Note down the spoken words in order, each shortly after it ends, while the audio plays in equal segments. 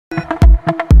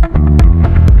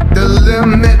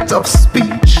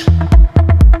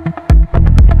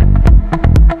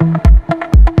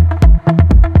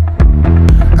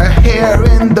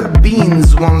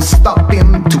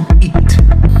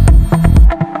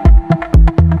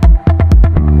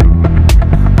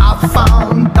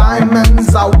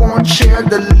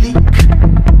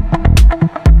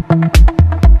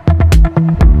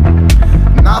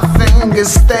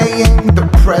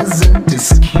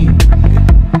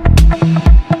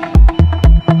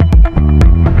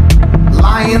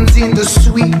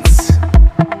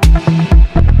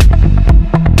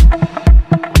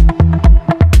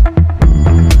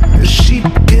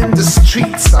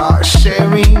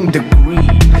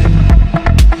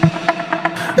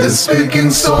speaking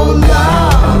so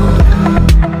loud.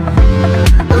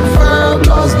 The verb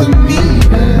lost the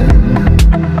meaning.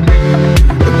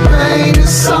 The pain is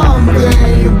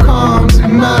something you can't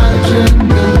imagine.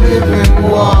 The living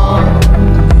wall.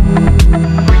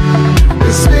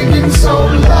 They're speaking so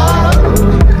loud.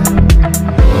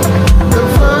 The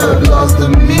verb lost the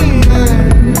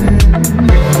meaning.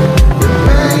 The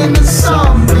pain is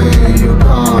something you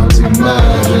can't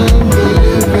imagine. The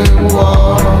living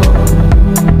wall.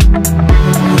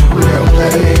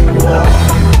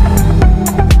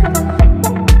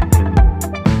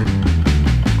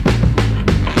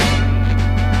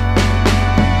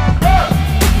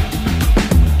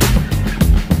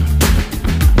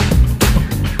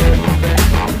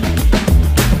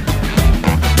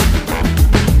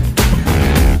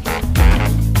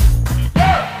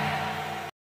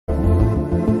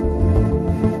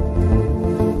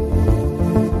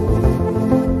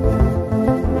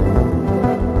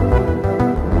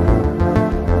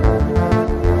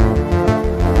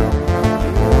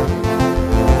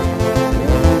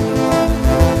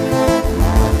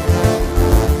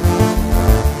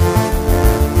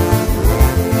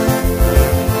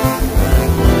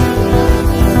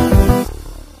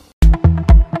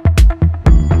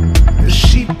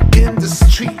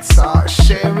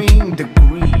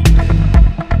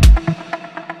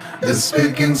 They're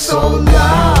speaking so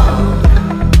loud.